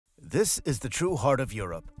This is the true heart of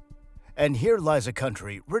Europe. And here lies a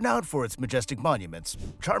country renowned for its majestic monuments,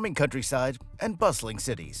 charming countryside, and bustling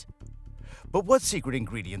cities. But what secret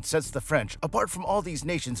ingredient sets the French apart from all these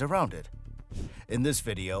nations around it? In this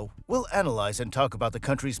video, we'll analyze and talk about the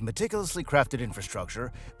country's meticulously crafted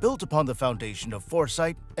infrastructure built upon the foundation of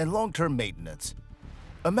foresight and long-term maintenance.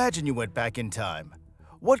 Imagine you went back in time.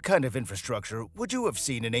 What kind of infrastructure would you have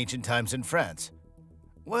seen in ancient times in France?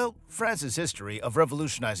 Well, France's history of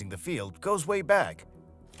revolutionizing the field goes way back.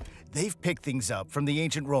 They've picked things up from the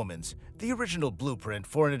ancient Romans, the original blueprint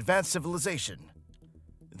for an advanced civilization.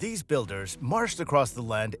 These builders marched across the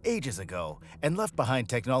land ages ago and left behind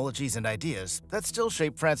technologies and ideas that still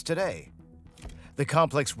shape France today. The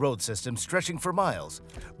complex road system stretching for miles,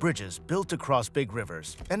 bridges built across big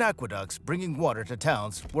rivers, and aqueducts bringing water to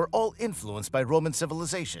towns were all influenced by Roman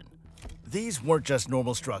civilization. These weren't just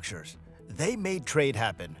normal structures. They made trade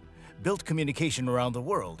happen, built communication around the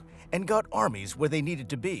world, and got armies where they needed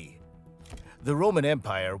to be. The Roman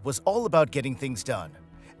Empire was all about getting things done,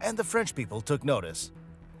 and the French people took notice.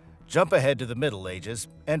 Jump ahead to the Middle Ages,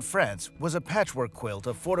 and France was a patchwork quilt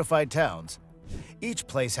of fortified towns. Each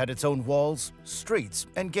place had its own walls, streets,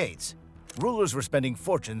 and gates. Rulers were spending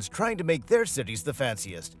fortunes trying to make their cities the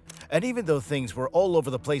fanciest, and even though things were all over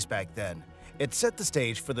the place back then, it set the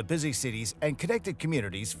stage for the busy cities and connected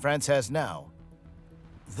communities France has now.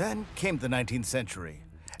 Then came the 19th century,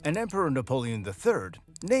 and Emperor Napoleon III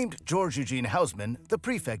named George Eugene Haussmann the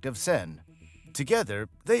prefect of Seine. Together,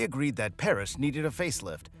 they agreed that Paris needed a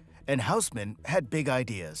facelift, and Haussmann had big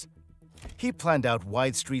ideas. He planned out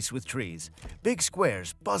wide streets with trees, big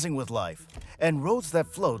squares buzzing with life, and roads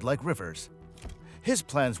that flowed like rivers. His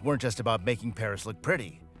plans weren't just about making Paris look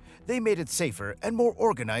pretty. They made it safer and more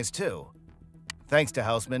organized too. Thanks to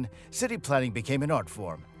Haussmann, city planning became an art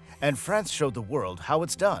form, and France showed the world how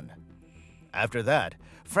it's done. After that,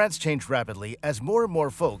 France changed rapidly as more and more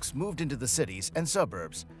folks moved into the cities and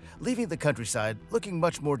suburbs, leaving the countryside looking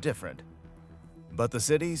much more different. But the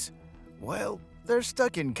cities? Well, they're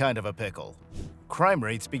stuck in kind of a pickle. Crime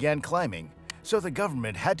rates began climbing, so the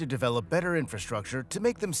government had to develop better infrastructure to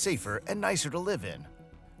make them safer and nicer to live in.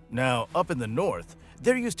 Now, up in the north,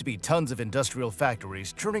 there used to be tons of industrial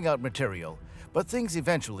factories churning out material, but things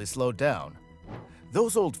eventually slowed down.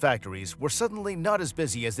 Those old factories were suddenly not as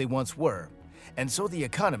busy as they once were, and so the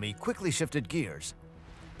economy quickly shifted gears.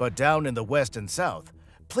 But down in the west and south,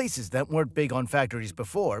 places that weren't big on factories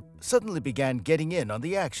before suddenly began getting in on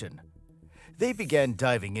the action. They began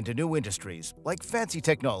diving into new industries like fancy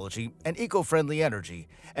technology and eco-friendly energy,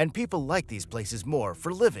 and people liked these places more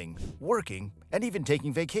for living, working, and even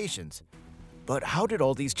taking vacations. But how did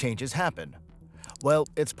all these changes happen? Well,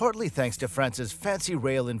 it's partly thanks to France's fancy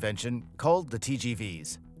rail invention called the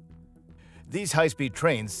TGVs. These high-speed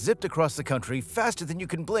trains zipped across the country faster than you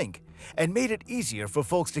can blink and made it easier for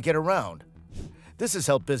folks to get around. This has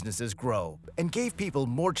helped businesses grow and gave people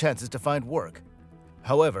more chances to find work.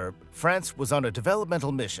 However, France was on a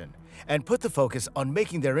developmental mission and put the focus on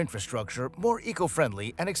making their infrastructure more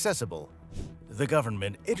eco-friendly and accessible. The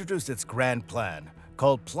government introduced its grand plan,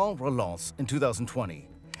 called Plan Relance, in 2020,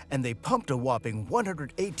 and they pumped a whopping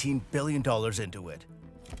 $118 billion into it.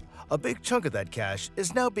 A big chunk of that cash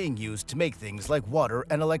is now being used to make things like water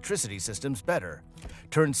and electricity systems better,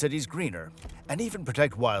 turn cities greener, and even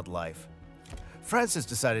protect wildlife. France has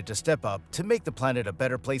decided to step up to make the planet a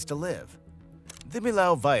better place to live. The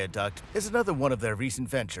Millau Viaduct is another one of their recent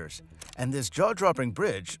ventures, and this jaw-dropping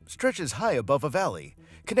bridge stretches high above a valley,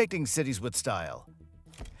 connecting cities with style.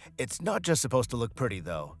 It's not just supposed to look pretty,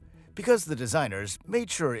 though, because the designers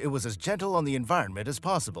made sure it was as gentle on the environment as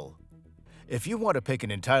possible. If you want to pick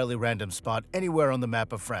an entirely random spot anywhere on the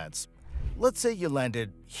map of France, let's say you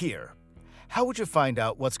landed here, how would you find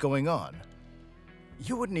out what's going on?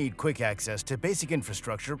 You would need quick access to basic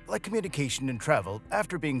infrastructure like communication and travel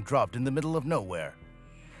after being dropped in the middle of nowhere.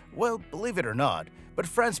 Well, believe it or not, but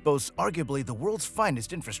France boasts arguably the world's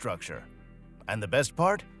finest infrastructure. And the best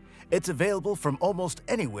part? It's available from almost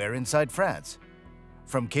anywhere inside France.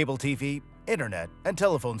 From cable TV, internet, and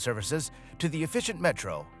telephone services to the efficient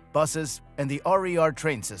metro, buses, and the RER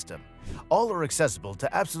train system, all are accessible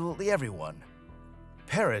to absolutely everyone.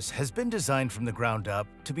 Paris has been designed from the ground up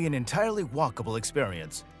to be an entirely walkable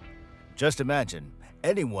experience. Just imagine,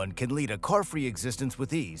 anyone can lead a car-free existence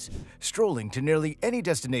with ease, strolling to nearly any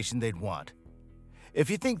destination they'd want. If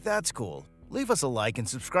you think that's cool, leave us a like and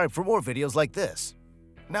subscribe for more videos like this.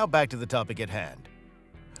 Now back to the topic at hand.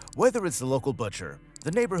 Whether it's the local butcher,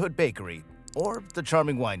 the neighborhood bakery, or the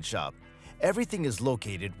charming wine shop, everything is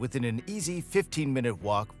located within an easy 15-minute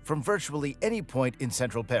walk from virtually any point in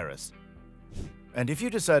central Paris. And if you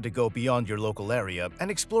decide to go beyond your local area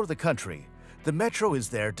and explore the country, the metro is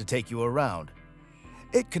there to take you around.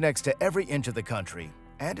 It connects to every inch of the country,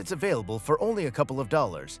 and it's available for only a couple of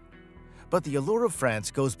dollars. But the allure of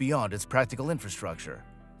France goes beyond its practical infrastructure.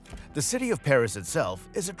 The city of Paris itself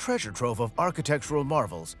is a treasure trove of architectural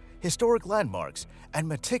marvels, historic landmarks, and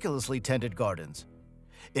meticulously tended gardens.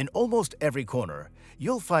 In almost every corner,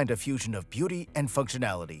 you'll find a fusion of beauty and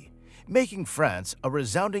functionality, making France a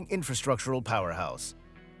resounding infrastructural powerhouse.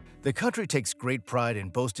 The country takes great pride in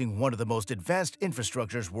boasting one of the most advanced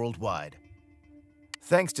infrastructures worldwide.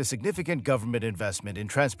 Thanks to significant government investment in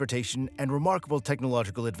transportation and remarkable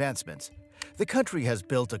technological advancements, the country has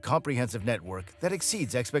built a comprehensive network that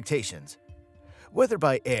exceeds expectations. Whether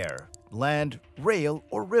by air, land, rail,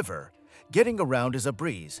 or river, getting around is a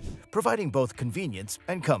breeze, providing both convenience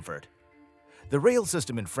and comfort. The rail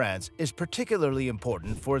system in France is particularly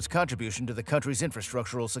important for its contribution to the country's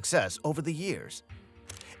infrastructural success over the years.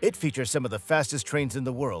 It features some of the fastest trains in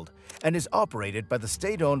the world and is operated by the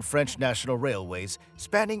state-owned French National Railways,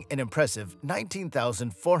 spanning an impressive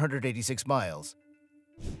 19,486 miles.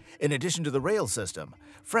 In addition to the rail system,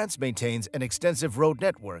 France maintains an extensive road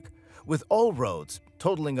network, with all roads,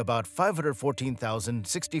 totaling about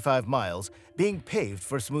 514,065 miles, being paved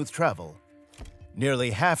for smooth travel. Nearly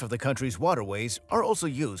half of the country's waterways are also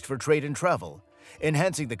used for trade and travel,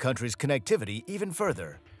 enhancing the country's connectivity even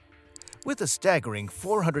further. With a staggering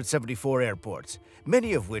 474 airports,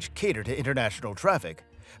 many of which cater to international traffic,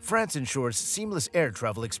 France ensures seamless air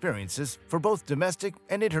travel experiences for both domestic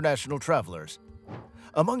and international travelers.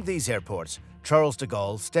 Among these airports, Charles de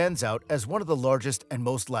Gaulle stands out as one of the largest and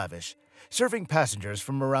most lavish, serving passengers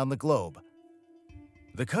from around the globe.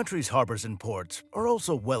 The country's harbors and ports are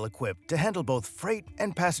also well equipped to handle both freight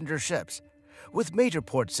and passenger ships, with major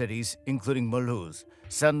port cities including Mulhouse,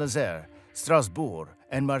 Saint-Nazaire, Strasbourg,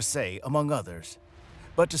 and Marseille, among others.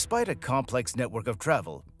 But despite a complex network of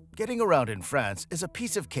travel, getting around in France is a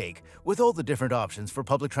piece of cake with all the different options for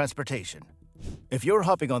public transportation. If you're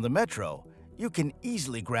hopping on the metro, you can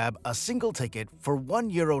easily grab a single ticket for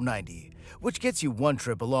 €1.90, which gets you one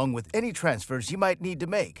trip along with any transfers you might need to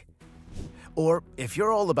make. Or, if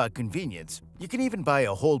you're all about convenience, you can even buy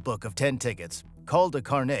a whole book of 10 tickets, called a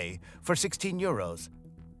carnet, for €16.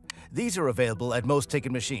 These are available at most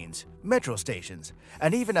ticket machines, metro stations,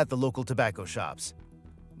 and even at the local tobacco shops.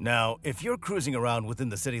 Now, if you're cruising around within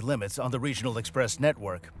the city limits on the Regional Express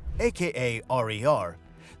Network, aka RER,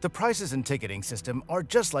 the prices and ticketing system are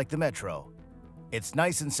just like the metro. It's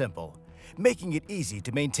nice and simple, making it easy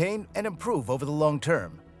to maintain and improve over the long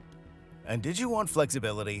term. And did you want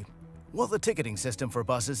flexibility? Well, the ticketing system for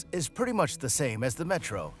buses is pretty much the same as the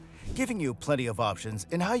metro, giving you plenty of options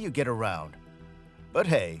in how you get around. But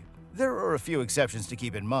hey, there are a few exceptions to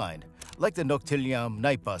keep in mind, like the Noctilien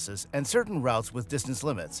night buses and certain routes with distance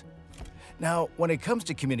limits. Now, when it comes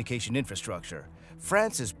to communication infrastructure,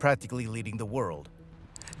 France is practically leading the world.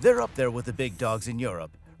 They're up there with the big dogs in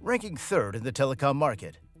Europe, ranking third in the telecom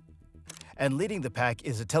market. And leading the pack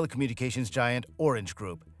is the telecommunications giant Orange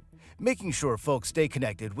Group, making sure folks stay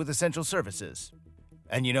connected with essential services.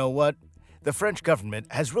 And you know what? The French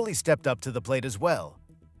government has really stepped up to the plate as well.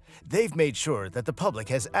 They've made sure that the public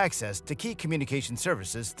has access to key communication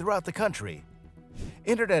services throughout the country.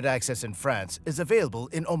 Internet access in France is available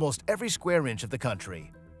in almost every square inch of the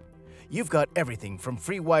country. You've got everything from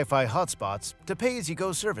free Wi-Fi hotspots to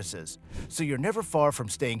pay-as-you-go services, so you're never far from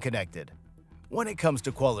staying connected. When it comes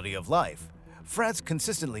to quality of life, France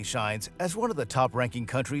consistently shines as one of the top-ranking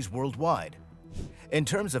countries worldwide. In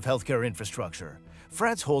terms of healthcare infrastructure,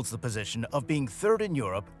 France holds the position of being third in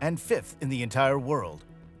Europe and fifth in the entire world.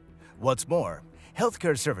 What's more,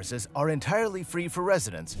 healthcare services are entirely free for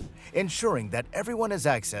residents, ensuring that everyone has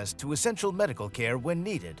access to essential medical care when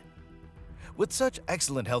needed. With such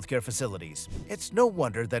excellent healthcare facilities, it's no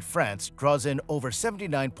wonder that France draws in over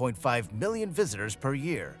 79.5 million visitors per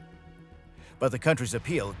year. But the country's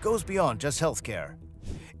appeal goes beyond just healthcare.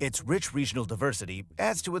 Its rich regional diversity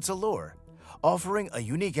adds to its allure, offering a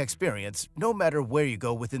unique experience no matter where you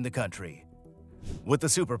go within the country. With the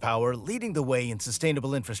superpower leading the way in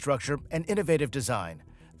sustainable infrastructure and innovative design,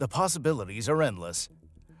 the possibilities are endless.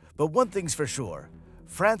 But one thing's for sure,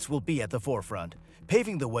 France will be at the forefront,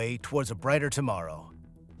 paving the way towards a brighter tomorrow.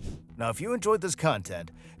 Now, if you enjoyed this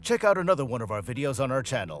content, check out another one of our videos on our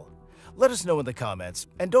channel. Let us know in the comments,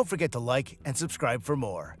 and don't forget to like and subscribe for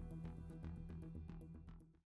more.